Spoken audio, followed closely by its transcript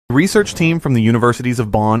The research team from the universities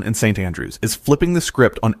of Bonn and St. Andrews is flipping the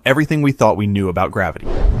script on everything we thought we knew about gravity.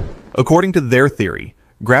 According to their theory,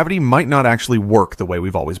 gravity might not actually work the way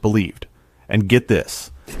we've always believed. And get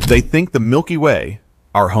this, they think the Milky Way,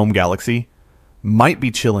 our home galaxy, might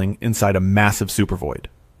be chilling inside a massive supervoid.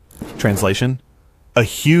 Translation: a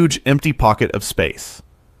huge empty pocket of space.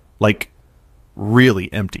 Like,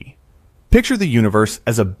 really empty. Picture the universe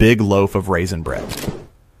as a big loaf of raisin bread.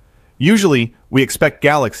 Usually, we expect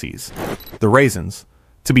galaxies, the raisins,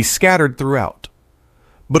 to be scattered throughout.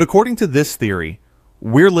 But according to this theory,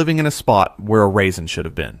 we're living in a spot where a raisin should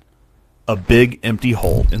have been. A big empty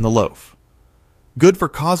hole in the loaf. Good for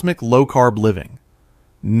cosmic low-carb living.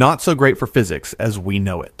 Not so great for physics as we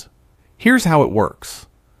know it. Here's how it works.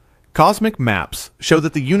 Cosmic maps show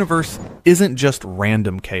that the universe isn't just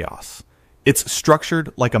random chaos. It's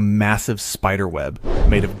structured like a massive spider web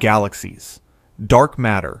made of galaxies, dark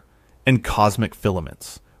matter, and cosmic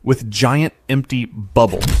filaments, with giant empty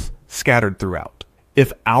bubbles scattered throughout.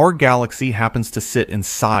 If our galaxy happens to sit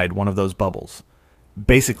inside one of those bubbles,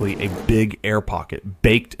 basically a big air pocket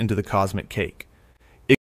baked into the cosmic cake,